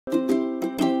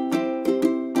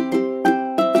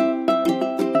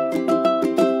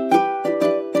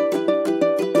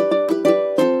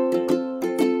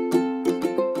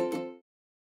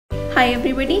Hi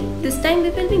everybody, this time we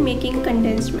will be making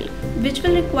condensed milk, which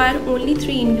will require only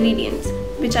 3 ingredients,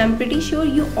 which I'm pretty sure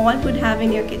you all would have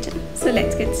in your kitchen. So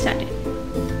let's get started.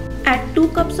 Add 2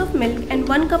 cups of milk and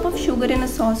 1 cup of sugar in a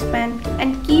saucepan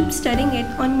and keep stirring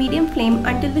it on medium flame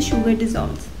until the sugar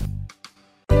dissolves.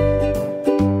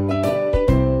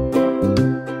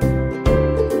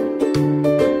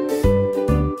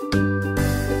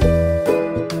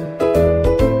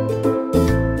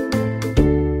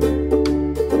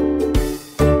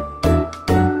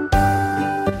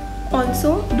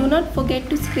 Also, do not forget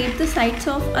to scrape the sides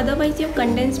off, otherwise your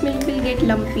condensed milk will get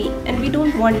lumpy and we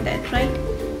don't want that, right?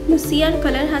 Now see, our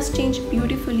color has changed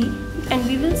beautifully and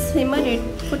we will simmer it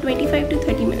for 25 to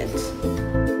 30 minutes.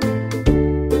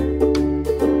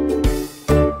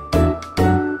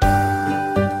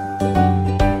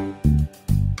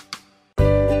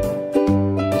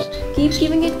 Keep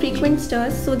giving it frequent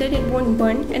stirs so that it won't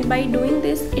burn, and by doing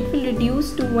this it will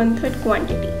reduce to 1/3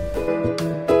 quantity.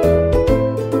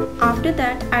 After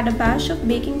that, add a dash of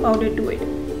baking powder to it.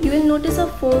 You will notice a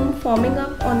foam forming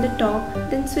up on the top,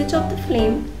 then switch off the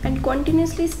flame and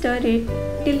continuously stir it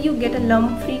till you get a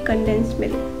lump-free condensed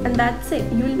milk. And that's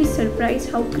it. You will be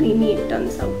surprised how creamy it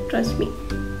turns out, trust me.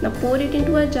 Now pour it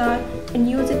into a jar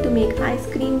and use it to make ice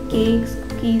cream, cakes,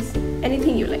 cookies,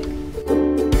 anything you like.